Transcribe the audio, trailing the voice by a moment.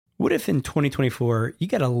What if in 2024, you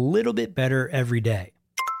got a little bit better every day?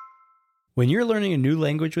 When you're learning a new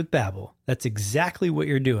language with Babbel, that's exactly what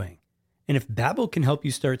you're doing. And if Babbel can help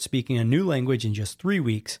you start speaking a new language in just 3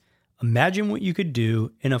 weeks, imagine what you could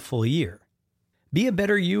do in a full year. Be a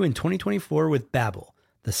better you in 2024 with Babbel,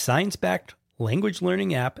 the science-backed language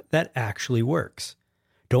learning app that actually works.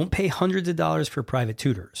 Don't pay hundreds of dollars for private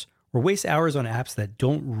tutors or waste hours on apps that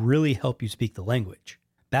don't really help you speak the language.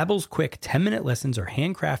 Babbel's quick 10-minute lessons are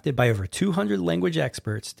handcrafted by over 200 language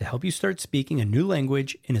experts to help you start speaking a new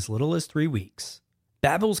language in as little as 3 weeks.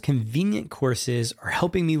 Babbel's convenient courses are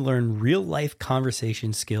helping me learn real-life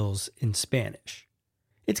conversation skills in Spanish.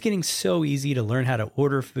 It's getting so easy to learn how to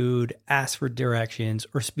order food, ask for directions,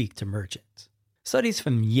 or speak to merchants. Studies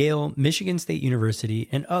from Yale, Michigan State University,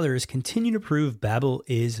 and others continue to prove Babbel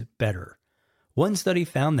is better. One study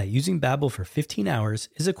found that using Babbel for 15 hours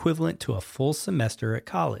is equivalent to a full semester at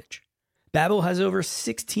college. Babbel has over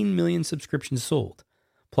 16 million subscriptions sold.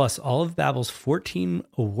 Plus, all of Babbel's 14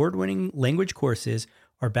 award-winning language courses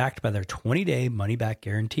are backed by their 20-day money-back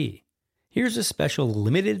guarantee. Here's a special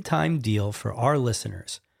limited-time deal for our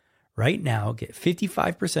listeners. Right now, get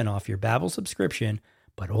 55% off your Babbel subscription,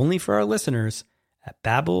 but only for our listeners at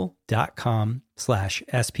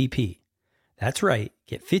babbel.com/SPP. That's right.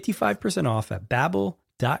 Get 55% off at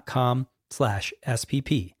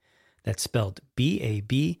babbel.com/SPP. That's spelled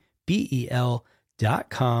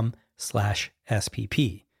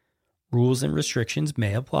BABBEL.com/SPP. Rules and restrictions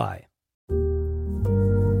may apply.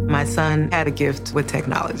 My son had a gift with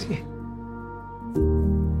technology.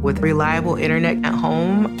 With reliable internet at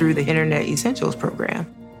home through the Internet Essentials program,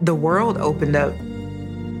 the world opened up.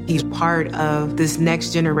 He's part of this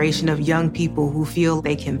next generation of young people who feel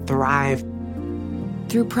they can thrive.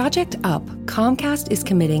 Through Project UP, Comcast is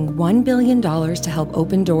committing $1 billion to help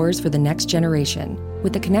open doors for the next generation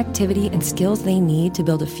with the connectivity and skills they need to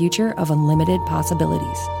build a future of unlimited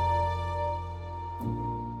possibilities.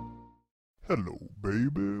 Hello,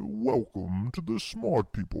 baby. Welcome to the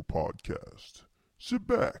Smart People Podcast. Sit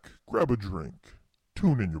back, grab a drink,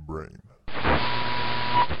 tune in your brain.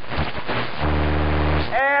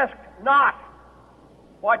 Ask not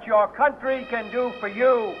what your country can do for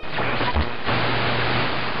you.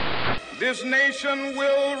 This nation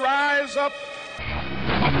will rise up.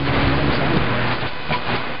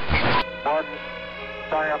 One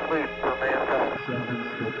giant leap for mankind.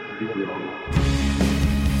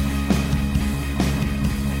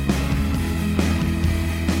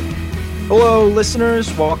 Hello,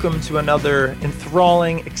 listeners. Welcome to another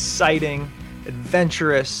enthralling, exciting,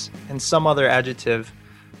 adventurous, and some other adjective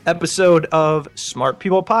episode of Smart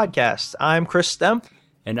People Podcast. I'm Chris Stemp.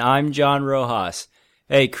 And I'm John Rojas.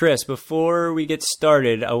 Hey, Chris, before we get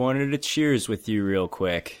started, I wanted to cheers with you real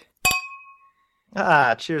quick.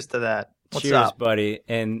 Cheers to that. What's cheers, up? Buddy.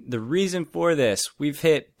 And the reason for this, we've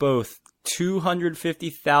hit both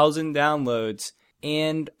 250,000 downloads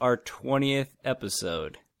and our 20th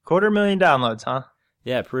episode. 250,000 downloads, huh?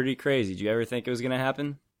 Yeah, pretty crazy. Did you ever think it was going to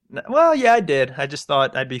happen? Well, yeah, I did. I just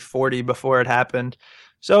thought I'd be 40 before it happened.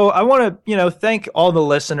 So I want to, thank all the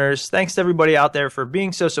listeners. Thanks to everybody out there for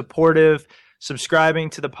being so supportive, subscribing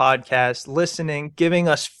to the podcast, listening, giving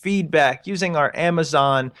us feedback, using our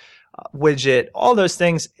Amazon widget, all those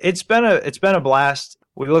things. It's been a blast.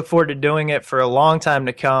 We look forward to doing it for a long time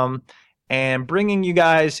to come and bringing you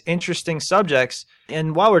guys interesting subjects.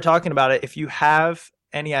 And while we're talking about it, if you have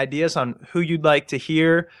any ideas on who you'd like to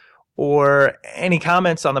hear or any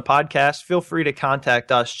comments on the podcast, feel free to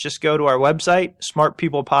contact us. Just go to our website,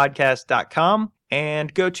 smartpeoplepodcast.com,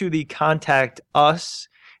 and go to the Contact Us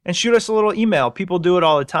and shoot us a little email. People do it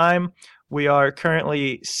all the time. We are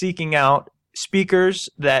currently seeking out speakers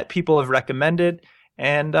that people have recommended,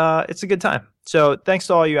 and it's a good time. So thanks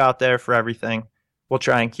to all you out there for everything. We'll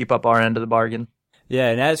try and keep up our end of the bargain. Yeah,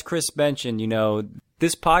 and as Chris mentioned,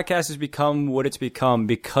 this podcast has become what it's become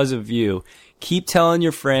because of you. Keep telling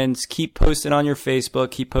your friends, keep posting on your Facebook,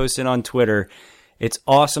 keep posting on Twitter. It's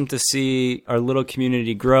awesome to see our little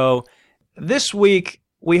community grow. This week,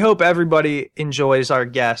 we hope everybody enjoys our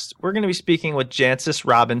guest. We're going to be speaking with Jancis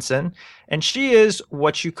Robinson, and she is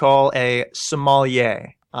what you call a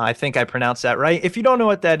sommelier. I think I pronounced that right. If you don't know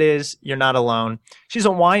what that is, you're not alone. She's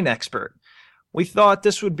a wine expert. We thought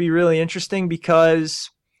this would be really interesting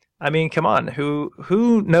because, come on,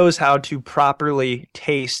 who knows how to properly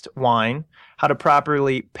taste wine, how to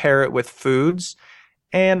properly pair it with foods,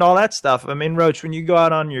 and all that stuff. Roach, when you go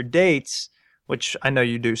out on your dates, which I know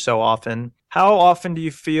you do so often, how often do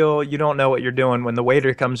you feel you don't know what you're doing when the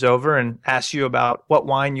waiter comes over and asks you about what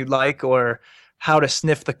wine you'd like or how to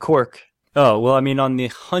sniff the cork? Oh, well, on the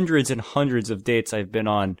hundreds and hundreds of dates I've been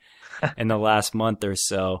on, in the last month or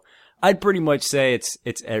so. I'd pretty much say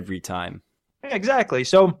it's every time. Yeah, exactly.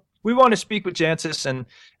 So we want to speak with Jancis and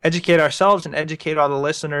educate ourselves and educate all the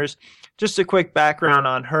listeners. Just a quick background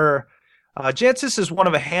on her. Jancis is one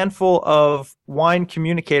of a handful of wine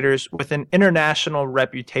communicators with an international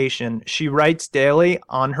reputation. She writes daily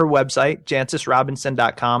on her website,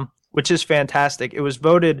 jancisrobinson.com, which is fantastic. It was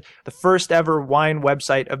voted the first ever wine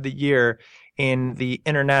website of the year in the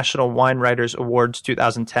International Wine Writers Awards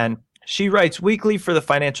 2010. She writes weekly for the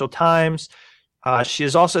Financial Times. She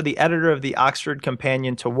is also the editor of the Oxford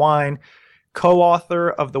Companion to Wine, co-author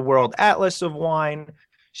of the World Atlas of Wine.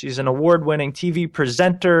 She's an award-winning TV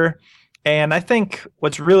presenter. And I think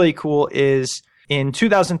what's really cool is in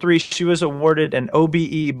 2003, she was awarded an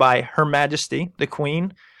OBE by Her Majesty, the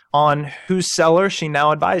Queen, on whose cellar she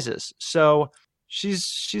now advises. So she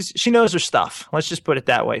knows her stuff. Let's just put it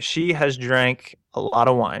that way. She has drank a lot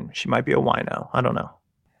of wine. She might be a wino. I don't know.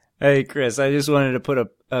 Hey, Chris, I just wanted to put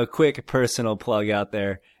a quick personal plug out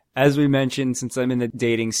there. As we mentioned, since I'm in the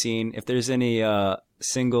dating scene, if there's any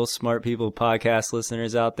single Smart People podcast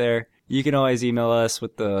listeners out there, you can always email us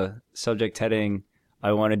with the subject heading,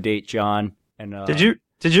 I want to date John. And Did you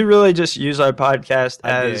really just use our podcast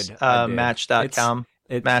as I did. Match.com?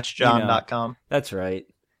 Matchjohn.com. You know, that's right.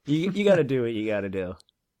 You got to do what you got to do.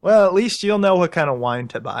 Well, at least you'll know what kind of wine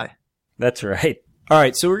to buy. That's right. All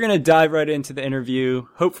right, so we're going to dive right into the interview,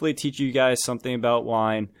 hopefully teach you guys something about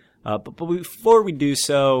wine. But before we do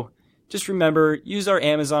so, just remember, use our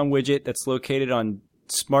Amazon widget that's located on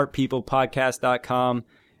smartpeoplepodcast.com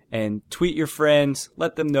and tweet your friends,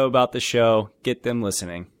 let them know about the show, get them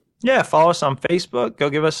listening. Yeah, follow us on Facebook. Go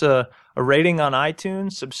give us a rating on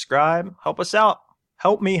iTunes, subscribe, help us out.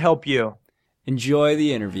 Help me help you. Enjoy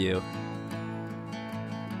the interview.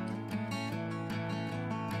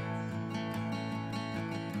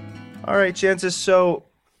 All right, Jancis. So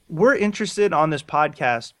we're interested on this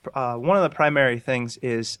podcast. One of the primary things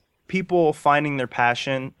is people finding their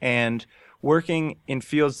passion and working in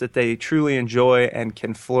fields that they truly enjoy and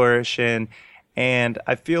can flourish in. And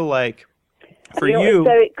I feel like for you...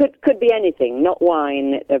 So it could be anything, not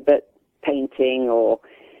wine, but painting or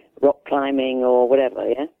rock climbing or whatever,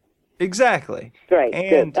 yeah? Exactly. Great,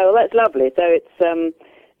 and good. Oh, that's lovely. So it's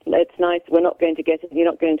nice. You're not going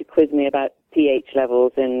to quiz me about pH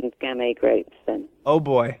levels in Gamay grapes then? Oh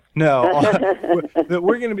boy, no.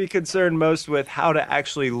 We're going to be concerned most with how to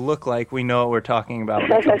actually look like we know what we're talking about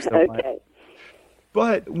when it comes to wine. Okay.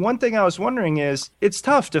 But one thing I was wondering is, it's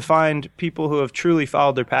tough to find people who have truly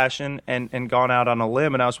followed their passion and gone out on a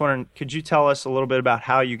limb. And I was wondering, could you tell us a little bit about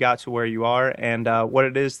how you got to where you are and what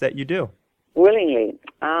it is that you do? Willingly.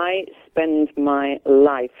 I spend my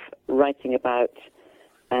life writing about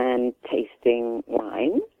and tasting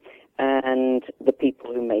wine and the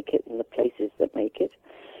people who make it and the places that make it,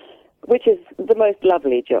 which is the most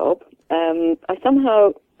lovely job. I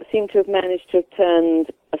somehow seem to have managed to have turned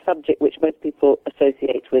a subject which most people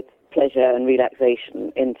associate with pleasure and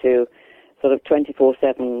relaxation into sort of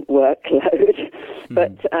 24/7 workload.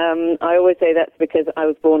 But I always say that's because I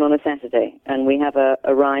was born on a Saturday, and we have a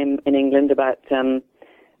rhyme in England about,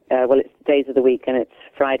 it's days of the week, and it's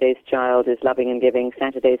Friday's child is loving and giving,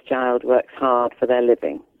 Saturday's child works hard for their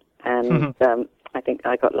living. And I think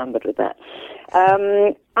I got lumbered with that.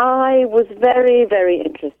 I was very, very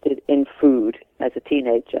interested in food as a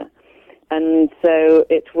teenager. And so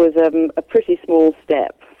it was a pretty small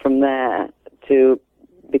step from there to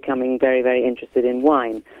becoming very, very interested in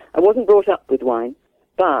wine. I wasn't brought up with wine,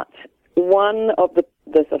 but one of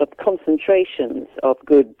the sort of concentrations of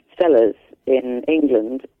good cellars in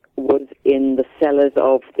England was in the cellars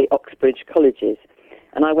of the Oxbridge colleges.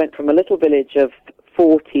 And I went from a little village of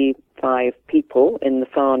 45 people in the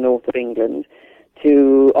far north of England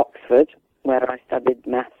to Oxford, where I studied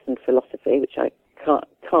maths and philosophy, which I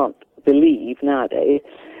can't believe nowadays.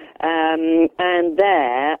 And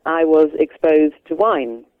there I was exposed to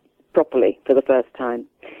wine properly for the first time.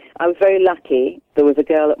 I was very lucky. There was a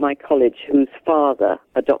girl at my college whose father,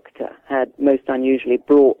 a doctor, had most unusually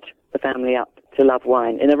brought the family up to love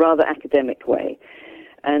wine in a rather academic way.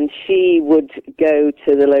 And she would go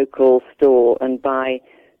to the local store and buy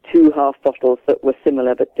 2 half bottles that were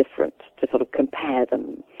similar but different to sort of compare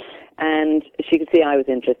them. And she could see I was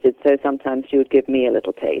interested, so sometimes she would give me a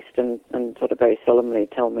little taste and sort of very solemnly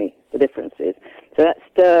tell me the differences. So that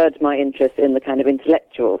stirred my interest in the kind of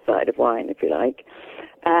intellectual side of wine, if you like.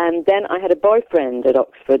 And then I had a boyfriend at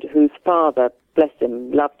Oxford whose father, bless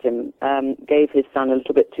him, loved him, gave his son a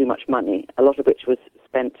little bit too much money, a lot of which was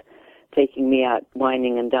spent taking me out,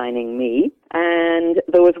 wining and dining me. And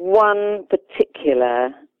there was one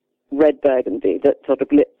particular red burgundy that sort of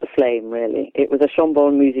lit the flame, really. It was a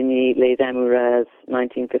Chambon Musigny Les Amoureuses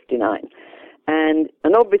 1959. And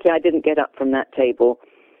obviously I didn't get up from that table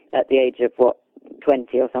at the age of,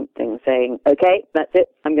 20 or something, saying, okay, that's it,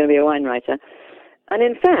 I'm going to be a wine writer. And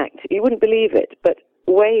in fact, you wouldn't believe it, but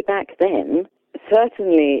way back then,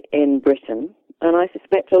 certainly in Britain, and I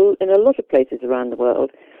suspect in a lot of places around the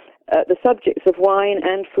world, the subjects of wine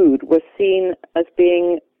and food were seen as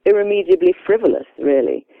being irremediably frivolous,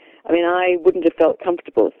 really. I mean, I wouldn't have felt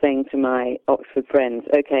comfortable saying to my Oxford friends,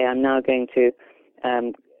 okay, I'm now going to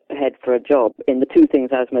head for a job in the two things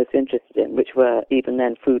I was most interested in, which were even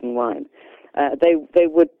then food and wine. They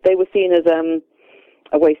were seen as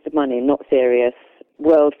a waste of money, not serious.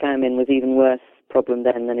 World famine was even worse problem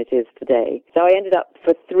then than it is today. So I ended up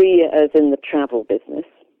for 3 years in the travel business,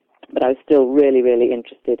 but I was still really, really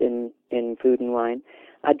interested in food and wine.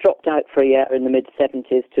 I dropped out for a year in the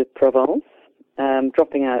mid-70s to Provence.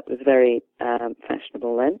 Dropping out was very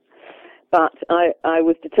fashionable then. But I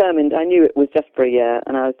was determined, I knew it was just for a year,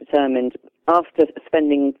 and I was determined, after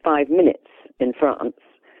spending 5 minutes in France,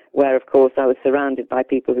 where, of course, I was surrounded by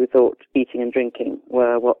people who thought eating and drinking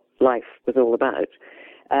were what life was all about,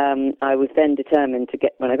 I was then determined to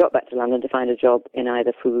when I got back to London, to find a job in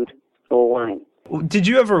either food or wine. Did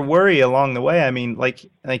you ever worry along the way? I mean, like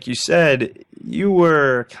you said, you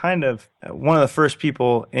were kind of one of the first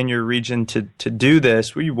people in your region to do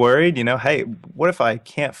this. Were you worried, hey, what if I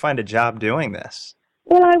can't find a job doing this?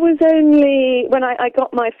 Well, I was when I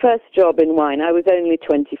got my first job in wine, I was only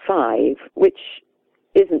 25, which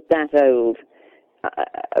isn't that old.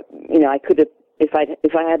 I could have, if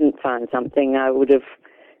I hadn't found something, I would have,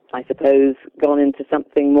 I suppose, gone into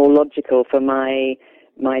something more logical for my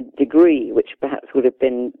degree, which perhaps would have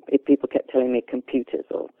been, if people kept telling me computers,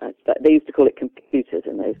 or they used to call it computers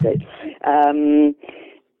in those days. I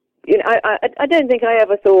don't think I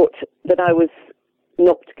ever thought that I was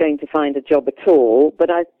not going to find a job at all, but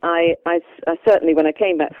I certainly, when I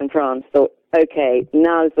came back from France, thought, okay,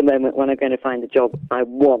 now's the moment when I'm going to find a job I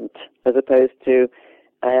want, as opposed to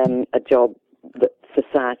a job that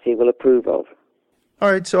society will approve of.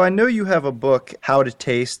 All right, so I know you have a book, How to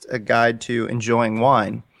Taste, a Guide to Enjoying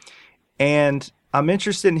Wine, and I'm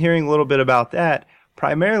interested in hearing a little bit about that.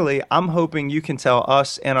 Primarily, I'm hoping you can tell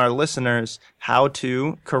us and our listeners how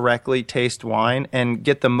to correctly taste wine and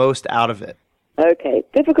get the most out of it. Okay,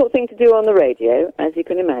 difficult thing to do on the radio, as you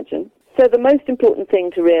can imagine. So the most important thing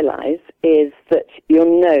to realize is that your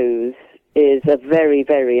nose is a very,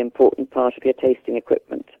 very important part of your tasting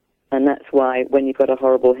equipment. And that's why when you've got a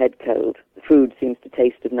horrible head cold, food seems to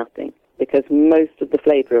taste of nothing, because most of the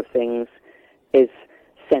flavor of things is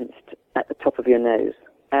sensed at the top of your nose.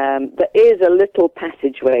 There is a little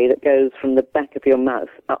passageway that goes from the back of your mouth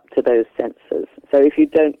up to those sensors. So if you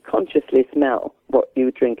don't consciously smell what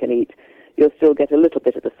you drink and eat, you'll still get a little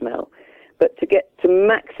bit of the smell. But to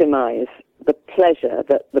maximize the pleasure,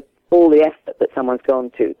 all the effort that someone's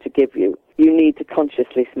gone to give you, you need to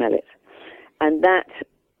consciously smell it. And that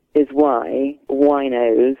is why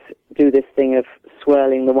winos do this thing of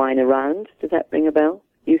swirling the wine around. Does that ring a bell?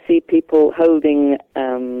 You see people holding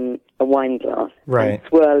a wine glass and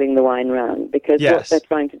swirling the wine around, because what they're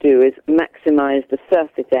trying to do is maximize the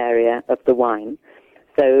surface area of the wine,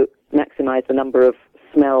 so maximize the number of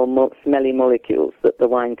smelly molecules that the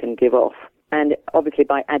wine can give off. And obviously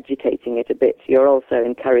by agitating it a bit, you're also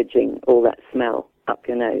encouraging all that smell up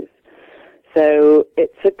your nose. So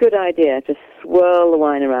it's a good idea to swirl the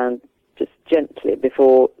wine around just gently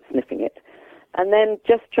before sniffing it. And then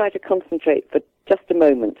just try to concentrate for just a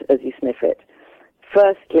moment as you sniff it.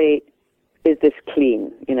 Firstly, is this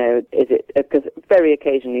clean? Is it, because very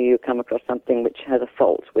occasionally you come across something which has a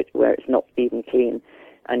fault, where it's not even clean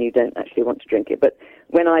and you don't actually want to drink it. But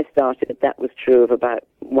when I started, that was true of about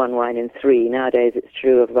 1 wine in 3. Nowadays it's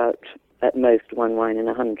true of about, at most, 1 wine in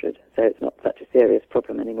 100. So it's not such a serious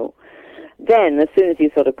problem anymore. Then, as soon as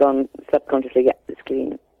you've sort of gone subconsciously, yeah, it's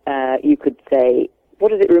clean, you could say, what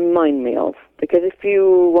does it remind me of? Because if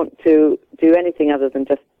you want to do anything other than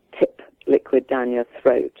just tip liquid down your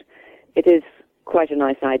throat, it is quite a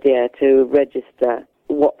nice idea to register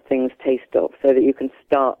what things taste of, so that you can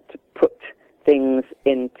start to put things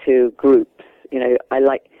into groups.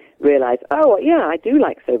 I realize, oh yeah, I do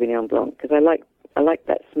like Sauvignon Blanc, because I like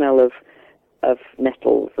that smell of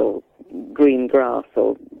nettles or green grass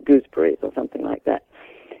or gooseberries or something like that.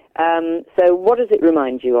 So what does it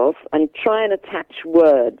remind you of? And try and attach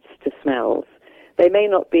words to smells. They may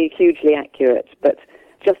not be hugely accurate, but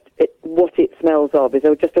just what it smells of is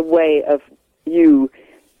just a way of you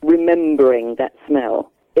remembering that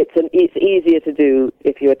smell. It's easier to do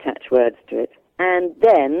if you attach words to it. And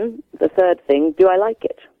then the third thing, do I like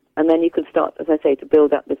it? And then you can start, as I say, to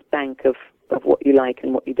build up this bank of what you like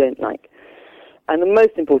and what you don't like. And the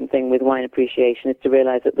most important thing with wine appreciation is to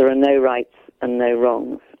realize that there are no rights and no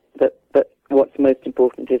wrongs. But what's most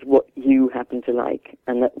important is what you happen to like,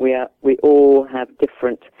 and that we all have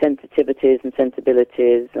different sensitivities and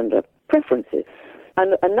sensibilities and preferences.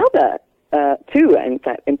 And another two, in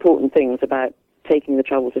fact, important things about taking the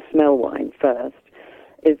trouble to smell wine first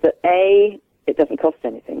is that A, it doesn't cost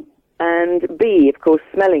anything, and B, of course,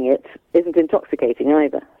 smelling it isn't intoxicating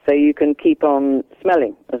either. So you can keep on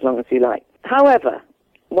smelling as long as you like. However,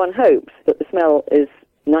 one hopes that the smell is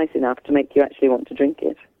nice enough to make you actually want to drink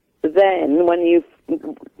it. Then, when you've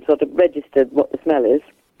sort of registered what the smell is,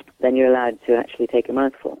 then you're allowed to actually take a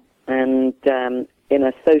mouthful. And in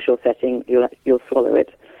a social setting, you'll swallow it.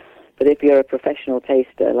 But if you're a professional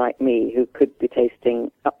taster like me, who could be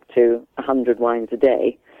tasting up to 100 wines a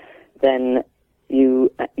day, then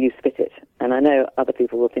you spit it. And I know other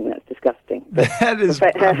people will think that's disgusting. But that is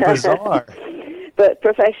bizarre. But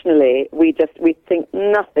professionally, we think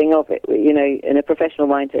nothing of it. In a professional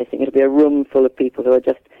wine tasting, it'll be a room full of people who are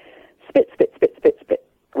just spit, spit, spit, spit, spit.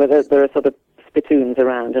 Where there are sort of spittoons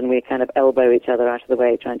around, and we kind of elbow each other out of the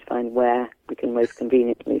way, trying to find where we can most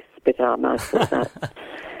conveniently spit our mouthfuls out.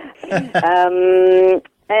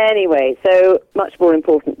 Anyway, so much more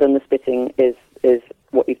important than the spitting is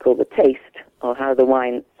what you call the taste, or how the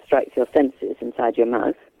wine strikes your senses inside your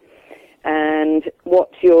mouth. And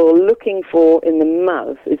what you're looking for in the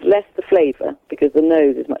mouth is less the flavour, because the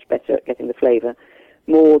nose is much better at getting the flavour,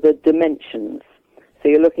 more the dimensions. So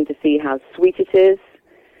you're looking to see how sweet it is,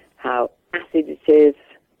 how acid it is,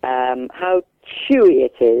 how chewy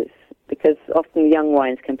it is, because often young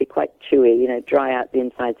wines can be quite chewy, dry out the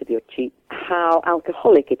insides of your cheek. How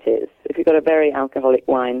alcoholic it is. If you've got a very alcoholic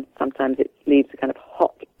wine, sometimes it leaves a kind of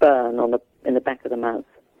hot burn in the back of the mouth.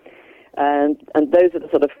 And those are the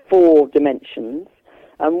sort of four dimensions.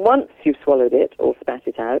 And once you've swallowed it or spat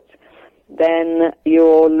it out, then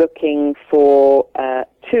you're looking for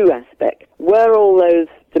two aspects. Were all those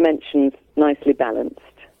dimensions nicely balanced?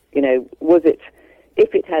 Was it,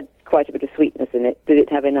 if it had quite a bit of sweetness in it, did it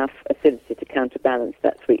have enough acidity to counterbalance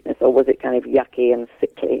that sweetness, or was it kind of yucky and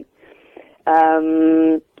sickly?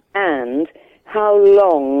 And how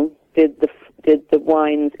long did the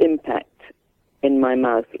wine's impact in my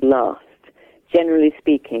mouth last? Generally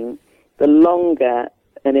speaking, the longer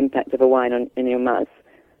an impact of a wine in your mouth,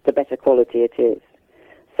 the better quality it is.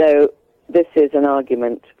 So this is an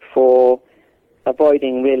argument for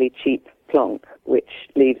avoiding really cheap plonk, which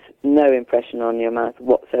leaves no impression on your mouth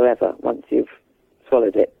whatsoever once you've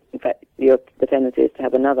swallowed it. In fact, the tendency is to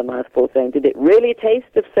have another mouthful saying, did it really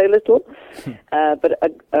taste of so little? But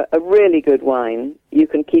a really good wine, you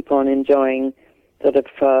can keep on enjoying sort of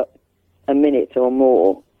for a minute or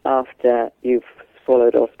more after you've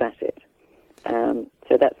swallowed or spat it.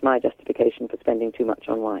 So that's my justification for spending too much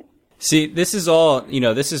on wine. See, this is all,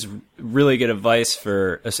 this is really good advice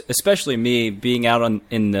for, especially me, being out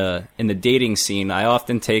in the dating scene. I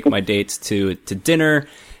often take my dates to dinner,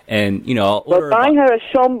 and, I'll order... Well, buy her a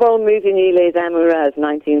Chambon Musigny Les Amoureuses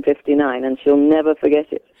 1959, and she'll never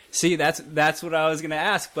forget it. See, that's what I was going to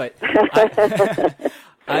ask, but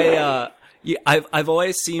I've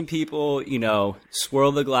always seen people,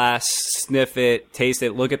 swirl the glass, sniff it, taste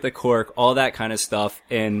it, look at the cork, all that kind of stuff.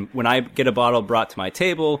 And when I get a bottle brought to my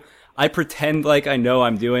table, I pretend like I know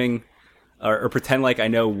I'm doing, or pretend like I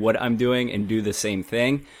know what I'm doing and do the same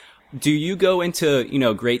thing. Do you go into,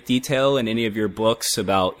 great detail in any of your books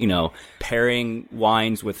about, pairing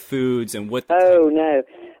wines with foods and what? Oh, no.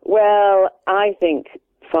 Well, I think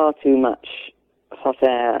far too much hot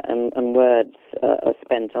air and words are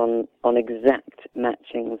spent on exact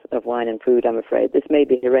matchings of wine and food, I'm afraid. This may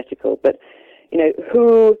be heretical, but,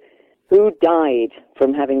 who died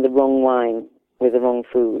from having the wrong wine with the wrong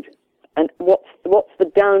food? And what's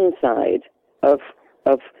the downside of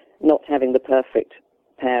not having the perfect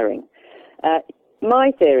pairing?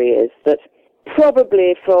 My theory is that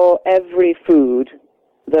probably for every food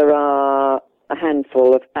there are a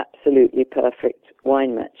handful of absolutely perfect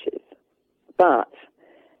wine matches. But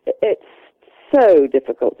it's so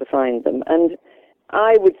difficult to find them. And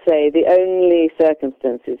I would say the only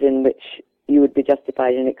circumstances in which you would be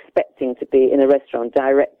justified in expecting to be in a restaurant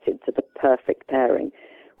directed to the perfect pairing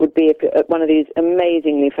would be if you're at one of these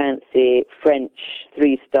amazingly fancy French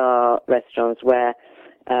 3-star restaurants where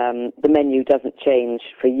the menu doesn't change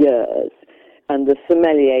for years, and the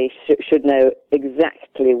sommelier should know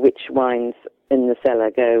exactly which wines in the cellar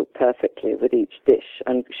go perfectly with each dish,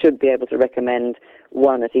 and should be able to recommend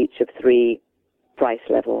one at each of 3 price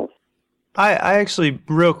levels. I actually,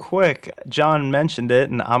 real quick, John mentioned it,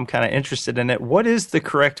 and I'm kind of interested in it. What is the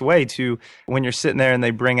correct way to, when you're sitting there and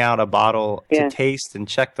they bring out a bottle to taste and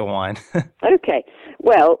check the wine? Okay.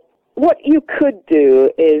 Well, what you could do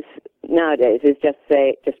is, nowadays, is just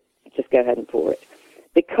say, just go ahead and pour it.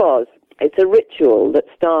 Because it's a ritual that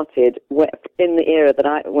started in the era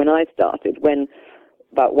when I started, when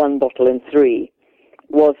about 1 bottle in 3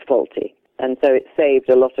 was faulty. And so it saved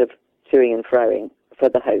a lot of toing and froing for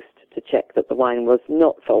the host to check that the wine was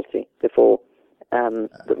not faulty before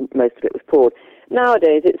most of it was poured.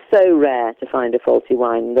 Nowadays, it's so rare to find a faulty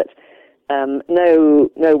wine that no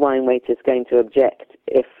wine waiter is going to object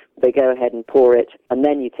if they go ahead and pour it, and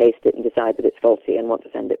then you taste it and decide that it's faulty and want to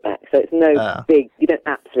send it back. So it's you don't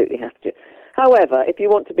absolutely have to. However, if you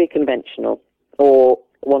want to be conventional or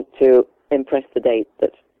want to impress the date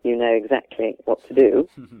that you know exactly what to do,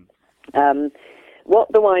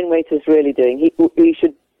 what the wine waiter is really doing,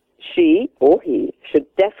 she or he should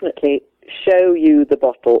definitely show you the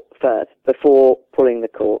bottle first before pulling the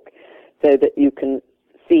cork so that you can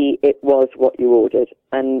see it was what you ordered.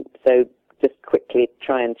 And so just quickly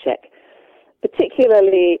try and check,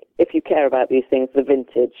 particularly if you care about these things, the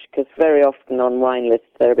vintage, because very often on wine lists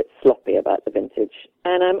they're a bit sloppy about the vintage.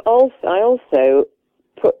 And I also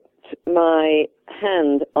put my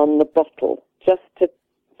hand on the bottle just to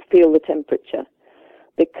feel the temperature,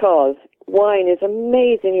 because wine is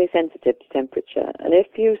amazingly sensitive to temperature, and if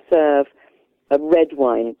you serve a red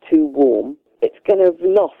wine too warm, it's going to have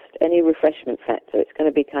lost any refreshment factor. It's going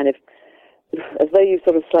to be kind of as though you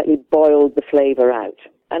sort of slightly boiled the flavour out.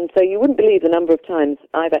 And so you wouldn't believe the number of times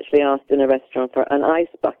I've actually asked in a restaurant for an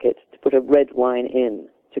ice bucket to put a red wine in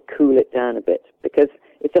to cool it down a bit, because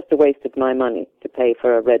it's just a waste of my money to pay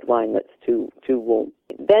for a red wine that's too warm.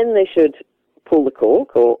 Then they should pull the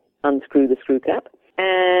cork or unscrew the screw cap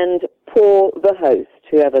and pour the host,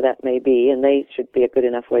 whoever that may be, and they should be a good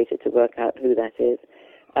enough waiter to work out who that is,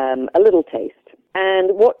 a little taste.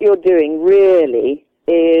 And what you're doing really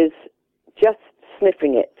is just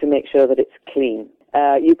sniffing it to make sure that it's clean.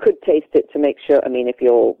 You could taste it to make sure, if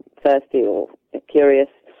you're thirsty or curious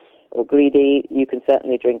or greedy, you can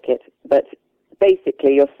certainly drink it. But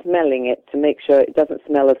basically, you're smelling it to make sure it doesn't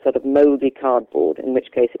smell of sort of moldy cardboard, in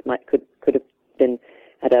which case it could have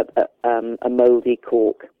had a moldy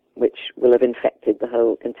cork, which will have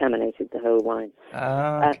contaminated the whole wine.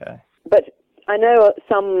 Okay. But I know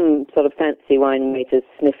some sort of fancy wine waiters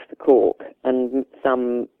sniff the cork, and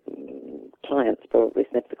some clients probably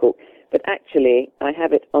sniff the cork. But actually, I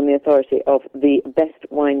have it on the authority of the best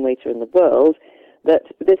wine waiter in the world that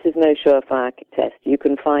this is no surefire test. You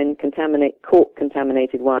can find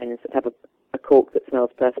cork-contaminated wines that have a cork that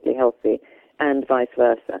smells perfectly healthy, and vice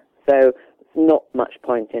versa. So not much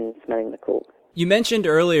point in smelling the cork. You mentioned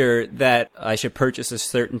earlier that I should purchase a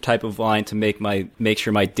certain type of wine to make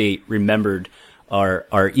sure my date remembered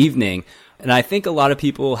our evening. And I think a lot of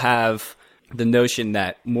people have the notion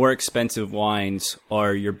that more expensive wines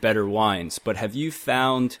are your better wines. But have you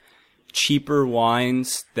found cheaper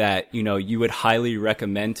wines that, you would highly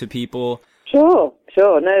recommend to people? Sure.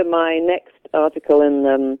 No, my next article in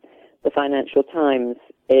the Financial Times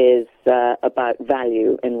is about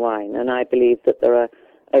value in wine. And I believe that there are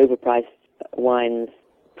overpriced wines,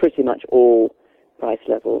 pretty much all price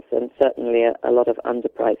levels, and certainly a lot of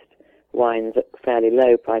underpriced wines at fairly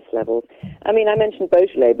low price levels. I mentioned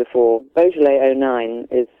Beaujolais before. Beaujolais 09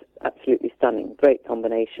 is absolutely stunning. Great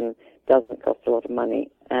combination, doesn't cost a lot of money,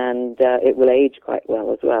 and it will age quite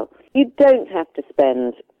well as well. You don't have to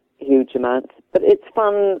spend huge amounts, but it's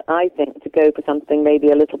fun, I think, to go for something maybe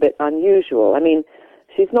a little bit unusual.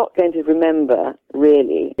 She's not going to remember,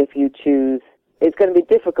 really, if you choose. It's going to be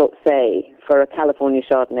difficult, say, for a California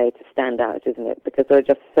Chardonnay to stand out, isn't it? Because there are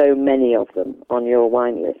just so many of them on your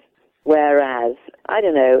wine list. Whereas, I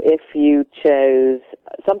don't know, if you chose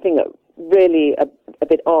something really a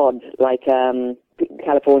bit odd, like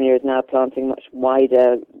California is now planting much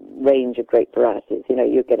wider range of grape varieties.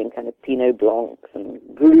 You're getting kind of Pinot Blancs and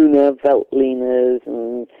Gruner Veltliners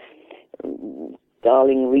and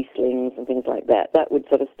Darling Rieslings and things like that. That would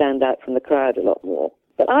sort of stand out from the crowd a lot more.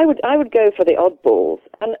 But I would go for the oddballs.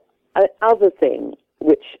 And other thing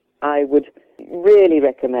which I would really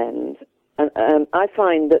recommend, and I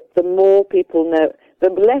find that the more people know, the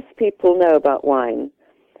less people know about wine,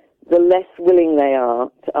 the less willing they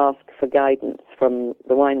are to ask for guidance from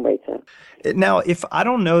the wine waiter. Now, if I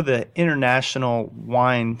don't know the international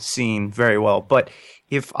wine scene very well, but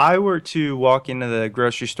if I were to walk into the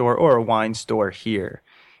grocery store or a wine store here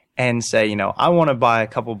and say, I want to buy a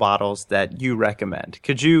couple bottles that you recommend,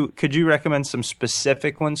 could you recommend some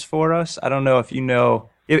specific ones for us? I don't know if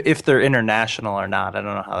if they're international or not. I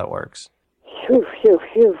don't know how that works. Phew, phew,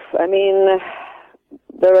 phew. I mean,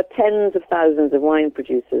 there are tens of thousands of wine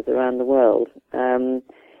producers around the world.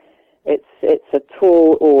 It's a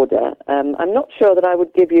tall order. I'm not sure that I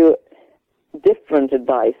would give you different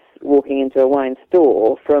advice walking into a wine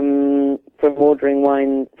store from ordering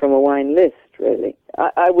wine from a wine list, really.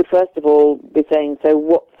 I would first of all be saying, so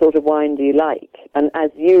what sort of wine do you like? And as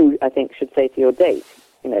you, I think, should say to your date,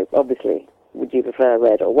 obviously, would you prefer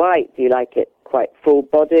red or white? Do you like it quite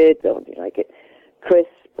full-bodied, or do you like it crisp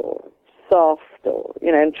or soft, or,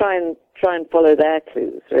 and try and follow their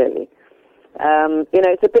clues, really.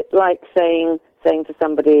 It's a bit like saying to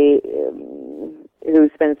somebody who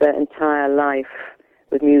spends their entire life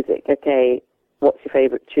with music, okay, what's your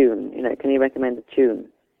favorite tune? Can you recommend a tune?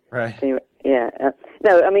 Right.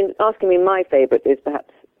 No, I mean, asking me my favorite is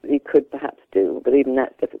perhaps, you could perhaps do, but even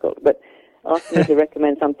that's difficult. But asking me to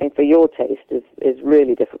recommend something for your taste is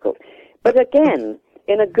really difficult. But again,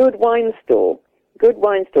 in a good wine stores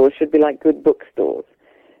should be like good bookstores.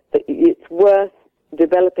 It's worth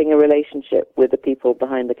developing a relationship with the people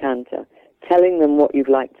behind the counter, telling them what you've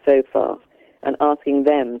liked so far, and asking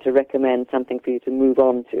them to recommend something for you to move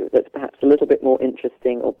on to that's perhaps a little bit more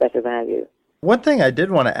interesting or better value. One thing I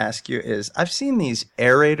did want to ask you is, I've seen these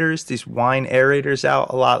aerators, these wine aerators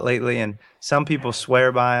out a lot lately, and some people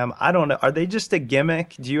swear by them. I don't know. Are they just a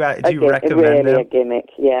gimmick? Do you recommend really them? A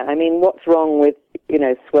gimmick, yeah. I mean, what's wrong with,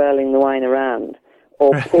 swirling the wine around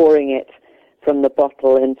or pouring it from the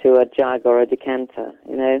bottle into a jug or a decanter,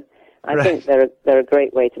 I think they're a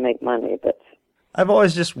great way to make money, but I've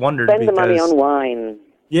always just wondered. Spend the money on wine.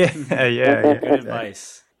 Yeah. Good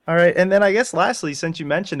advice. All right, and then I guess lastly, since you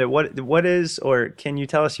mentioned it, what is, or can you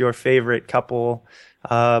tell us your favorite couple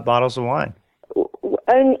bottles of wine?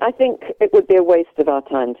 I think it would be a waste of our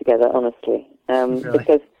time together, honestly, Really?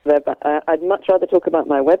 Because I'd much rather talk about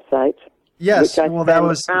my website. Yes, which I spend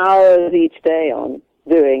hours each day on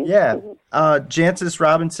doing. Yeah,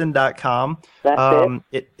 JancisRobinson.com. That's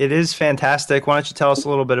it is fantastic. Why don't you tell us a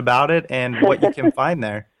little bit about it and what you can find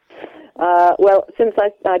there? Well, since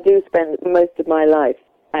I do spend most of my life,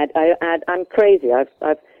 I'm crazy.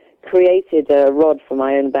 I've created a rod for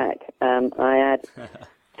my own back. I add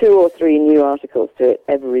 2 or 3 new articles to it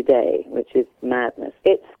every day, which is madness.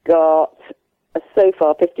 It's got so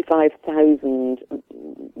far 55,000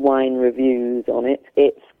 wine reviews on it.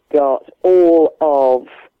 It's got all of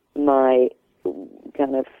my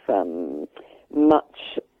kind of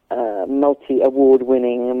much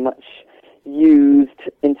multi-award-winning and much used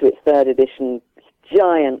into its 3rd edition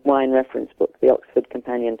giant wine reference book, the Oxford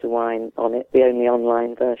Companion to Wine, on it, the only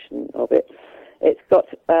online version of it. It's got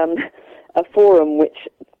a forum which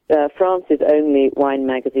France's only wine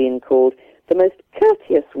magazine called the most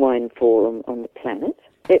courteous wine forum on the planet.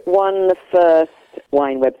 It won the first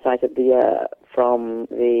wine website of the year from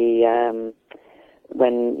the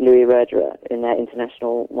when Louis Roederer in their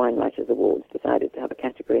International Wine Writers Awards decided to have a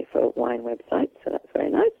category for wine websites, so that's very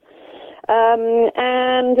nice.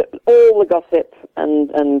 And all the gossip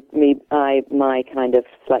and my kind of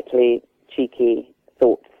slightly cheeky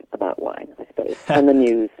thoughts about wine, I suppose, and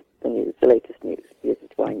the latest news, the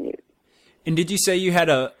wine news. And did you say you had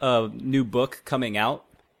a new book coming out?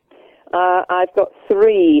 I've got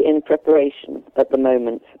 3 in preparation at the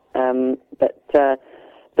moment, but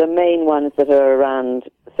the main ones that are around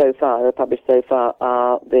so far, are published so far,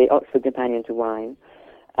 are the Oxford Companion to Wine,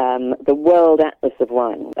 the World Atlas of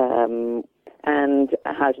Wine, and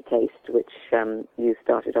How to Taste, which you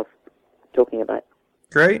started off talking about.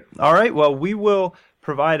 Great. All right. Well, we will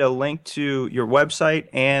provide a link to your website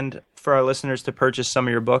and for our listeners to purchase some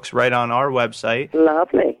of your books right on our website.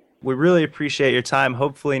 Lovely. We really appreciate your time.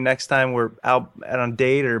 Hopefully next time we're out on a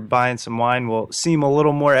date or buying some wine, we'll seem a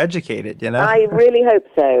little more educated, I really hope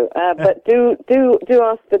so. But do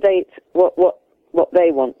ask the date what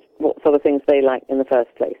they want, what sort of things they like in the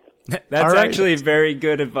first place. That's actually very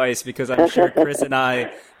good advice, because I'm sure Chris and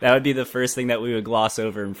I, that would be the first thing that we would gloss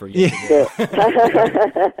over and forget to do.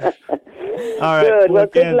 All right. Good. Well,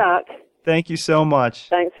 good luck. Thank you so much.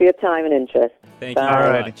 Thanks for your time and interest. Thank you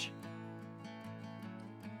very much.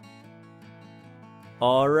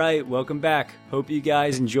 All right, welcome back. Hope you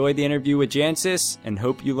guys enjoyed the interview with Jancis, and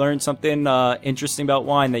hope you learned something interesting about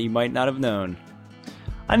wine that you might not have known.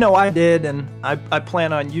 I know I did, and I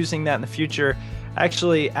plan on using that in the future.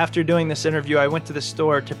 Actually, after doing this interview, I went to the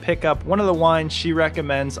store to pick up one of the wines she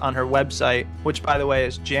recommends on her website, which, by the way,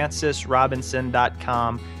 is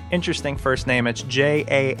JancisRobinson.com. Interesting first name. It's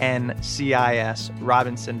JANCIS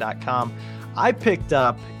Robinson.com. I picked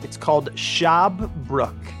up, it's called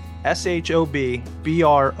Schaubrook,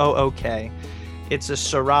 SHOBBROOK. It's a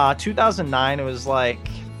Syrah, 2009. It was like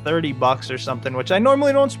 $30 or something, which I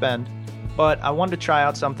normally don't spend. but I wanted to try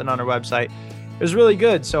out something on our website. It was really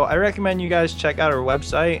good, so I recommend you guys check out our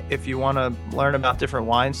website if you want to learn about different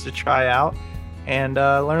wines to try out and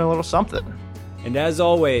learn a little something. And as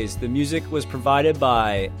always, the music was provided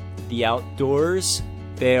by The Outdoors.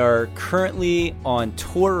 They are currently on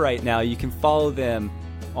tour right now. You can follow them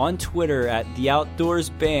on Twitter at The Outdoors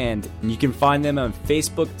Band, and you can find them on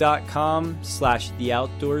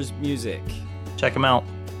facebook.com/theoutdoorsmusic. Check them out.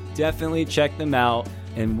 Definitely check them out.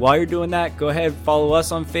 And while you're doing that, go ahead and follow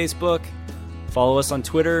us on Facebook. Follow us on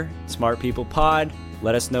Twitter, Smart People Pod.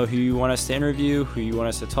 Let us know who you want us to interview, who you want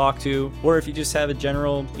us to talk to, or if you just have a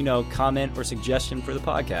general, comment or suggestion for the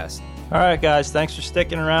podcast. All right, guys. Thanks for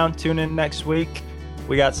sticking around. Tune in next week.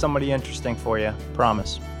 We got somebody interesting for you.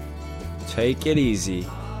 Promise. Take it easy.